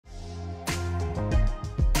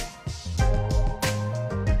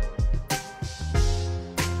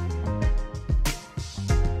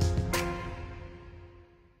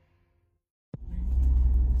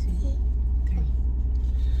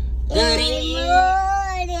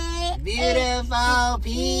Beautiful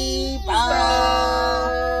people.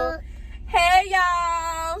 Hey,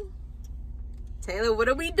 y'all. Taylor, what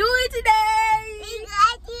are we doing today? We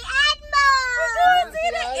got the animals. We're going to see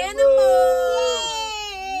the animals.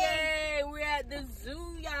 Yay. We're at the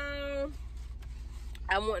zoo, y'all.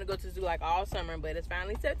 I want to go to the zoo like all summer, but it's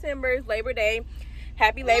finally September. It's Labor Day.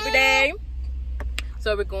 Happy Labor Day.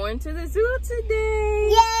 So we're going to the zoo today.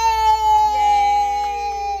 Yay!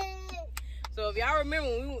 So if y'all remember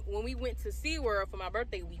when we went to SeaWorld for my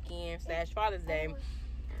birthday weekend / Father's Day,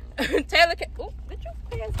 Taylor kept, did you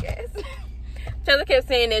pass gas? Taylor kept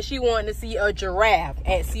saying that she wanted to see a giraffe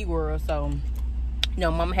at SeaWorld. So, you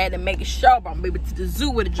know, Mama had to make sure I'm able to the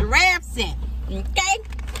zoo with a giraffe set. Okay?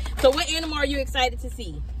 So what animal are you excited to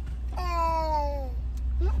see?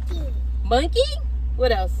 Monkey. Monkey?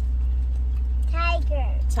 What else?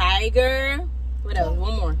 Tiger. Tiger. What else?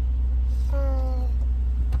 One more.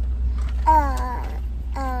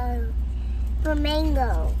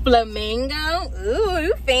 Flamingo. Flamingo. Ooh,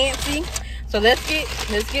 you fancy. So let's get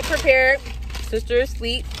prepared. Sister is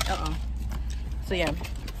asleep. So yeah,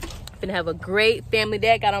 gonna have a great family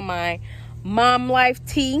day. I got on my Mom Life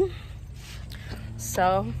tee.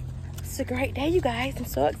 So it's a great day, you guys. I'm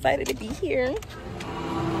so excited to be here.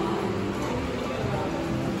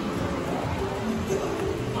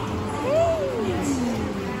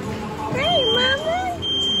 Hey, Mama.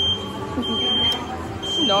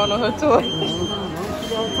 She's gnawing on her toy. She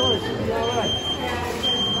got a toy. She'll be all right.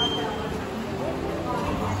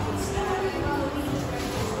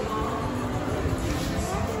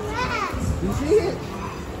 You see it?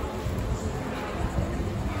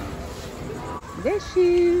 There she.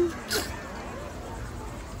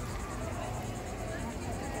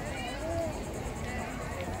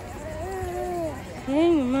 Hey,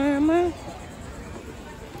 Mama.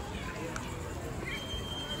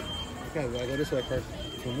 Okay, we gotta go this way first.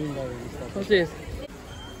 Flamingo and stuff. What's this?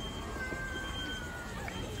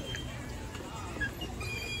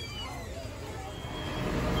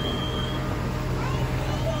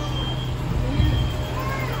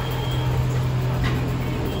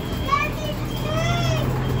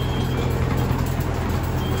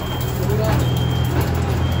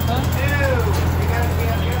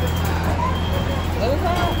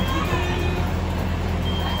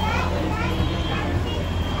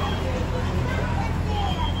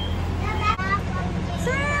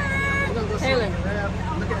 Taylor.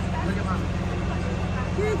 Look at Mama.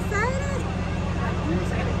 You excited?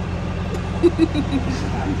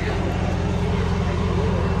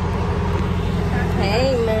 Hey,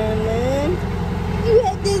 Mama. You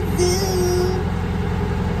at the zoo.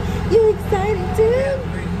 You excited too?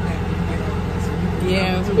 Yeah,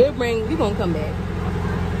 we gonna come back.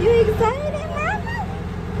 You excited, Mama?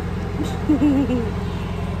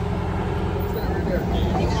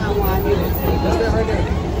 What's that right there?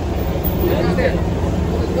 Right there.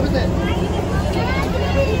 What is that?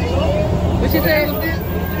 What you say?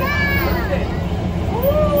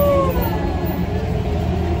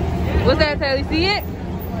 What's that, Taylor? You see it?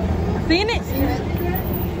 Seen it?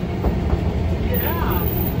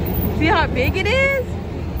 See how big it is?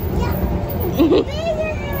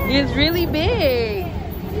 It's really big.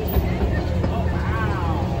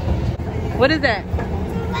 What is that?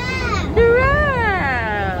 Giraffe.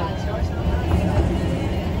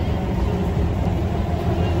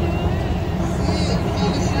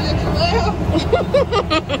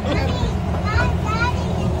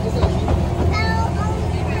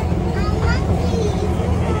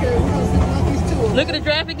 Look at the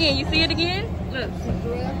giraffe again. You see it again? Look.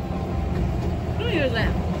 Who is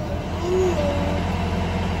that?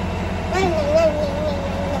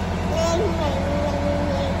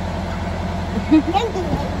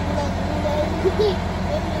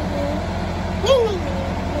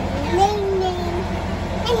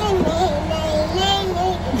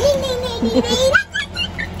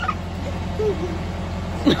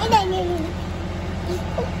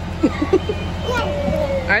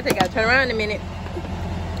 Alright, so you gotta turn around in a minute.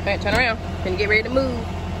 Alright, turn around. Gonna get ready to move.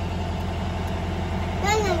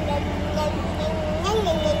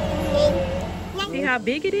 See how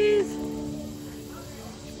big it is?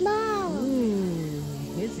 No. Ooh,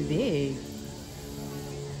 it's big.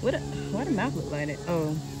 Why the mouth look like that?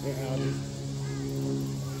 Oh,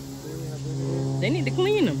 they need to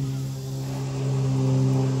clean them.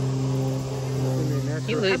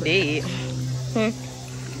 He look dead.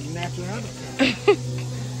 Natural habitat.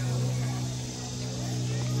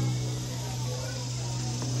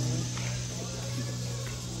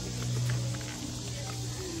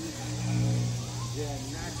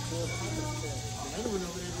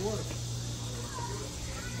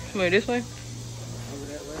 Wait, this way? Over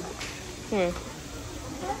that way. Yeah.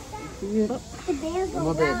 See it? The bear My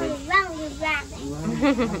goes bad, round baby. and round and round.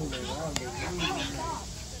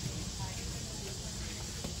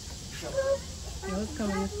 What's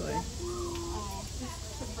coming this way?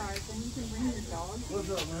 What's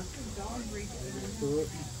up, man?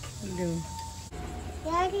 You do.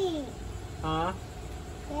 Daddy, Huh?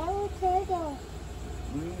 there is turtle.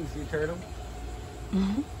 You see turtle?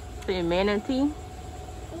 See manatee?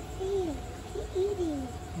 He's eating.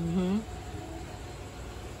 Mm-hmm.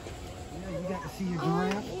 Yeah, you got to see your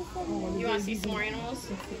giraffe. You want to see some more animals?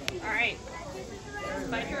 All right.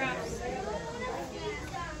 Bye, giraffes.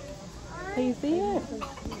 Can you see it?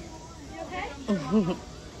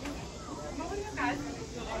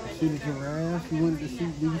 See the giraffe? You wanted to see?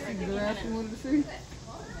 Did you see the giraffe you wanted to see?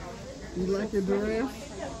 You like your giraffe?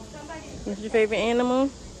 What's your favorite animal?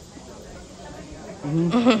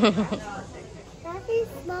 That's a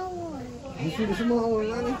small one. You see the small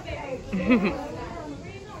one running?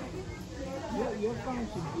 Your phone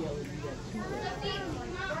should be able to do that.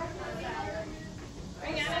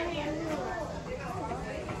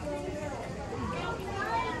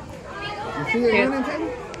 You see it running, Teddy?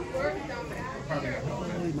 Oh,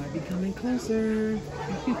 it might be coming closer.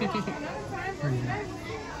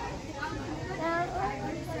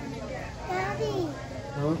 Daddy,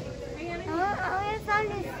 Huh? I want to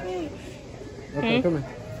find a fish. Okay, come here.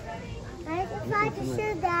 I can find the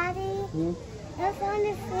fish, Daddy. Hmm? I found a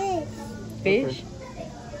fish. Fish?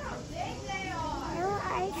 I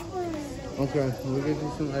want ice cream. Okay, we'll get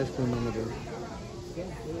you some ice cream, Mama dear.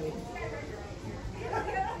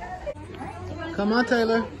 Come on,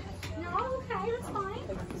 Taylor. No, okay, that's fine.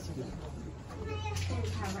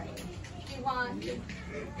 You want, you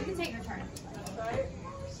can take your turn.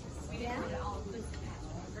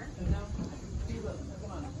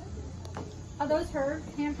 Are those her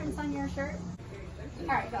handprints on your shirt?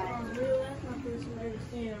 Alright, got it.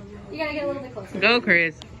 You gotta get a little bit closer. Go,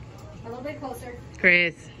 Chris. A little bit closer.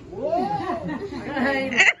 Chris.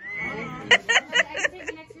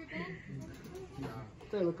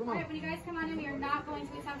 Taylor, come on. Alright, when you guys come on in, you're not going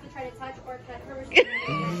to attempt to try to touch or touch her.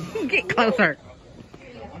 Get closer.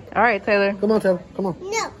 All right, Taylor. Come on, Taylor. Come on.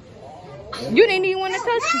 No. You didn't even want to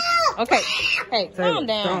touch me. Okay. Hey, Taylor, calm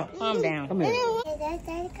down. stop. Calm down. Come here. That's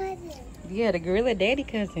Daddy cousin. Yeah, the gorilla daddy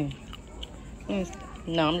cousin.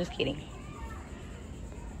 No, I'm just kidding.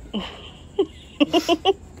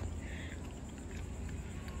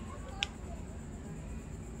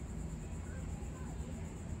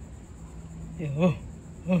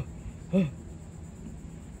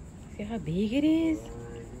 See how big it is?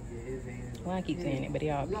 Well, I keep saying it, but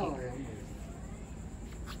y'all big.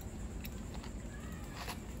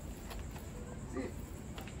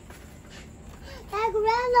 That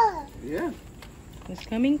gorilla. Yeah. It's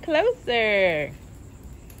coming closer.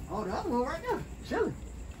 Oh, the other one right there. Chilling.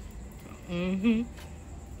 Mm-hmm.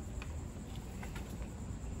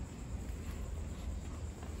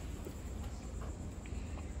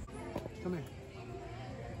 Come here.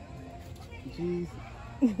 Cheese.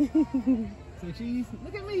 Say cheese.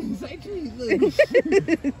 Look at me. Say cheese. Look.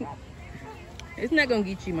 It's not gonna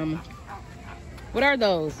get you, Mama. What are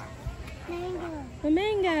those? Mango. A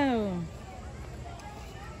mango.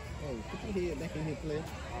 Hey, put your head back in here, player.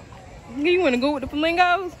 You wanna go with the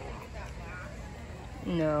flamingos?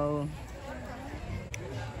 No.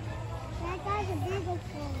 That guy's a bigger one.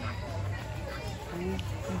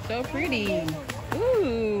 It's so pretty.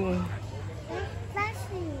 Ooh. It's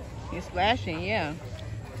flashy. It's flashing, yeah.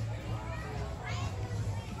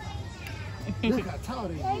 Look how tall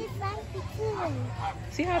they Very are. flashy too.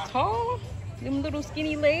 See how tall? Them little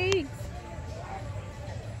skinny legs.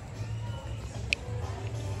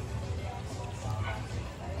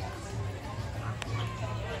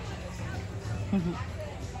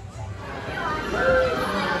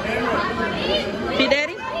 See,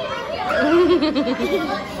 Daddy?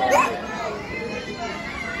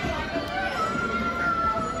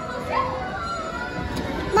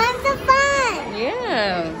 Lots of fun.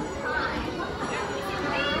 Yeah.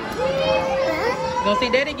 Huh? Gonna see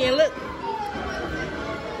Daddy again, look.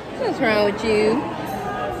 What's wrong with you?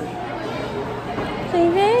 Say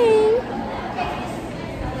hey.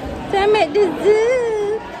 So I'm at the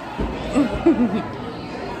zoo.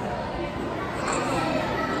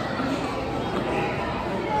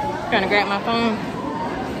 Trying to grab my phone.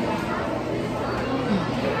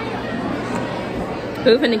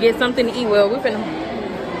 We're finna get something to eat. Well,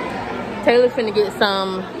 Taylor's finna get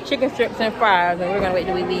some chicken strips and fries, and we're gonna wait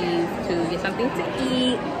till we leave to get something to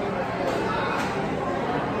eat.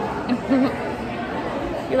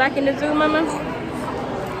 You liking the zoo, Mama?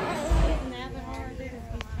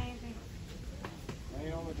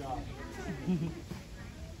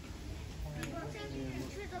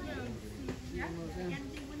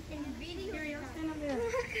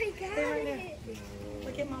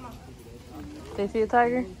 Look at mama. They see a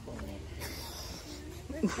tiger?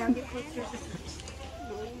 Now get closer.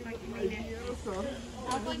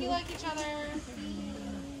 Act like you like each other.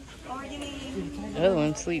 All you need. The other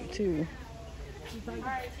one sleep too.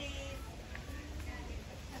 Alright, cheese.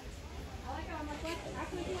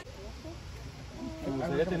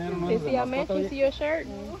 They see y'all matching to your shirt?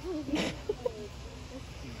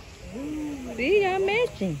 See, y'all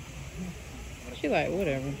matching. She like,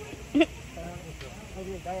 whatever.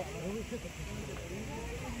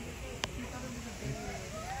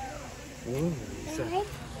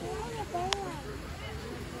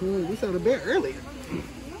 We saw the bear earlier.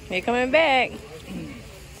 They coming back.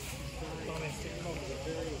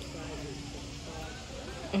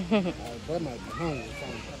 That might be hungry.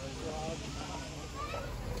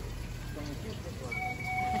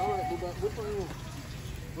 All right, which one you want?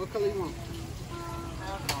 What color you want?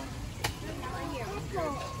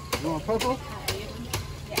 You want purple?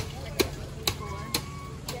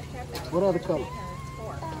 What other color?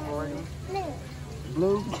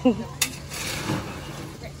 Blue.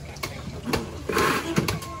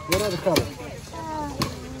 What other color?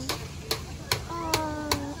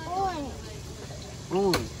 Orange.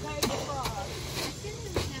 Orange.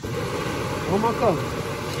 One more color.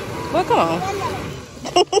 What color?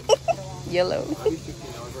 Yellow.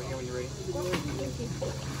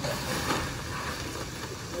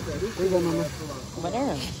 Here you go, Mama. But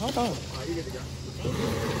damn, hold on.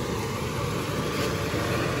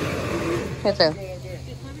 Here too.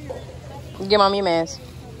 Give Mom your mask.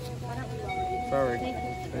 Sorry.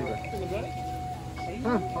 There you go.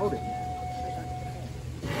 Huh, hold it.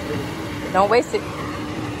 Don't waste it.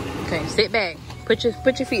 Okay, sit back. Put your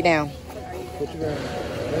feet down. Put your hand.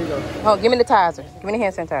 There you go. Oh, give me the sanitizer. Give me the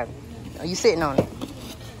hand sanitizer. Oh, you sitting on it.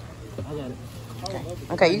 I got it.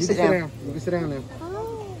 Okay, you sit down. You can sit down now.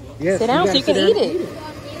 Yes, Sit down so you can gotta eat it.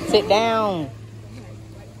 Sit down.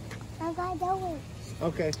 I got that.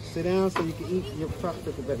 Okay, sit down so you can eat your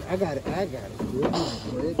popsicle, baby. I got it. I got it. Good morning.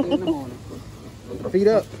 Right there in the morning. Feet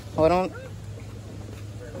up. Hold on.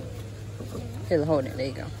 Here, hold it. There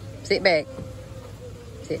you go. Sit back.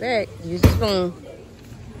 Sit back. Use the spoon.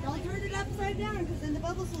 Don't turn it upside down because then the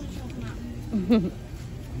bubble solution will come out.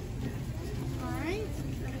 Alright, it's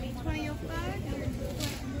going to be 2005. There's the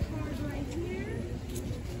card right here.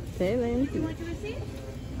 Say then. Do you want the receipt?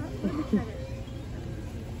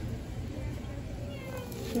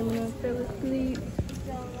 Criminal fell asleep.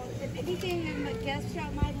 So, if anything in the guest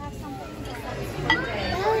shop might have something, just let us know.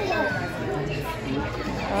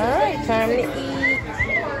 All right, time to eat.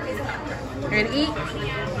 Ready to eat?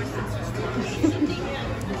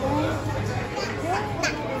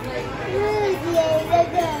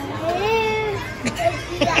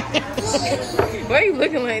 Why are you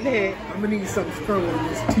looking like that? I'm gonna need something strong in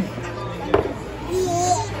this teeth.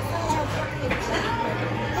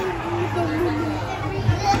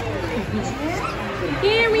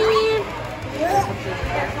 Here,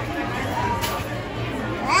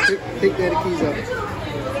 Pick that keys up.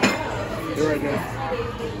 There right now.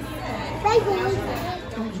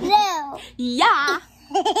 No. Yeah.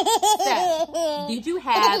 So, did you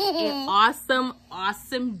have an awesome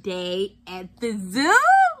day at the zoo?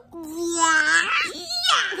 Yeah.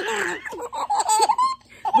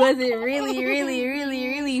 Was it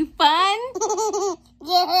really fun?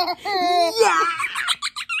 Yeah.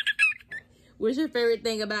 What's your favorite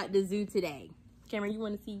thing about the zoo today? Cameron, you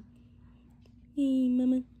want to see? Hey,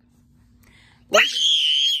 mama.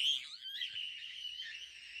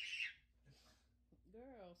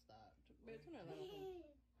 Girl, stop. Turn that light on.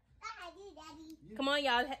 Come on,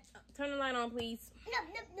 y'all. Turn the light on, please. You know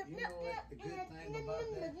what the good thing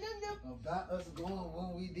about us going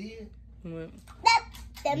when we did? What?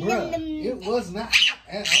 Bruh, it was not hot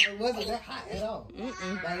at all. It wasn't that hot at all.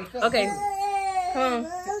 Like, it felt Okay, good. come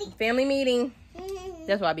on. Family meeting.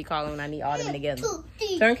 That's what I be calling when I need all them together.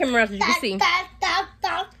 Turn camera around so you can see.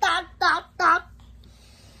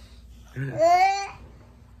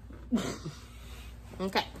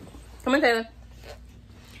 Okay. Come on, Taylor.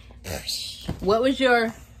 What was your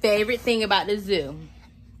favorite thing about the zoo?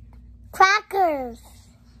 Crackers.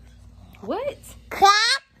 What? Crackers.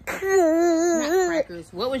 Not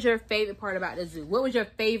crackers. What was your favorite part about the zoo? What was your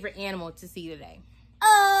favorite animal to see today?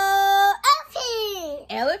 Elephant.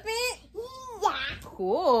 Elephant? Yeah.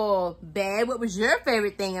 Cool. Babe, what was your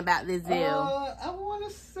favorite thing about the zoo? I want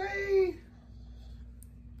to say,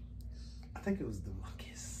 I think it was the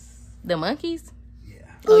monkeys. The monkeys? Yeah.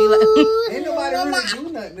 Oh, you like Ain't nobody really do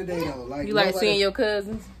nothing today though. Like you like nobody- seeing your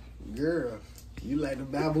cousins? Girl, you like the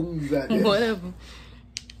baboons out there. Whatever.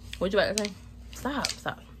 What you about to say?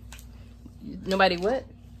 Stop. Nobody what?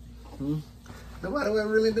 Nobody was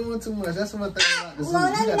really doing too much. That's one thing about the zoo. You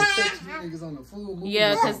gotta catch these niggas on the full movie.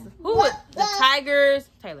 Yeah, because who was the Tigers?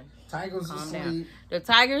 Taylor. Tigers Calm was down. asleep. The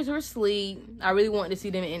Tigers were asleep. I really wanted to see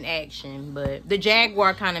them in action, but the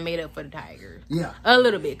Jaguar kind of made up for the Tigers. Yeah. A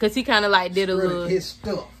little bit, because he kind of like did a little. His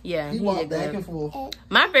stuff. Yeah, He he walked did back that. and forth.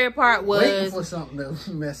 My favorite part Waiting was for something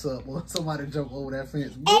to mess up or somebody jump over that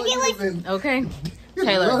fence. Boy, you been, okay. you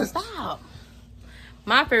Taylor, rushed. stop.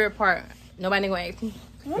 My favorite part. Nobody gonna ask me.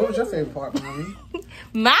 What was your favorite part, mommy?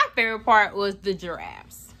 My favorite part was the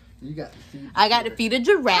giraffes. You got to feed. I got to feed a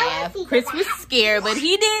giraffe. Chris was scared, but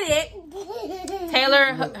he did it.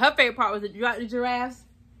 Taylor, her favorite part was the giraffes.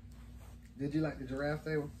 Did you like the giraffe,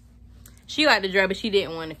 Taylor? She liked the giraffe, but she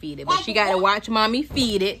didn't want to feed it. But she got to watch mommy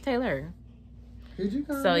feed it. Taylor. Did you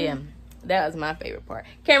come? So yeah, that was my favorite part.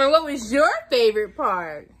 Cameron, what was your favorite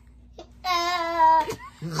part?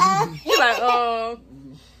 You're like, oh.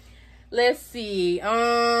 Let's see.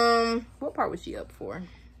 What part was she up for?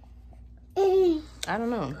 I don't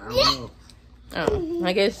know. I don't know. Oh,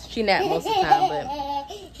 I guess she napped most of the time, but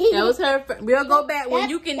that was her. We'll go back when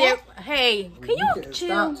you can. Hey, can you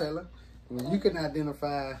chill? Stop, Taylor. When you can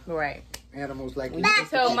identify Right. animals like When you can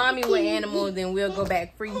tell mommy what animals, then we'll go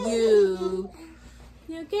back for you.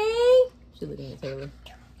 You okay? She's looking at Taylor.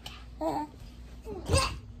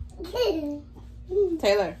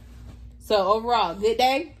 Taylor. So overall, good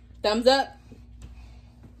day. Thumbs up.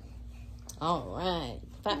 All right.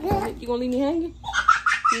 5. You gonna leave me hanging?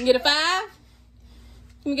 You can get a 5?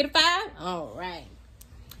 Can we get a 5? All right.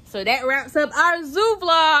 So that wraps up our zoo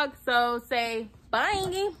vlog. So say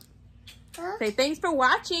bye. Say thanks for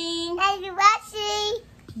watching. Thank you for watching.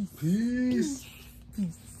 Peace.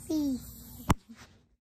 Peace.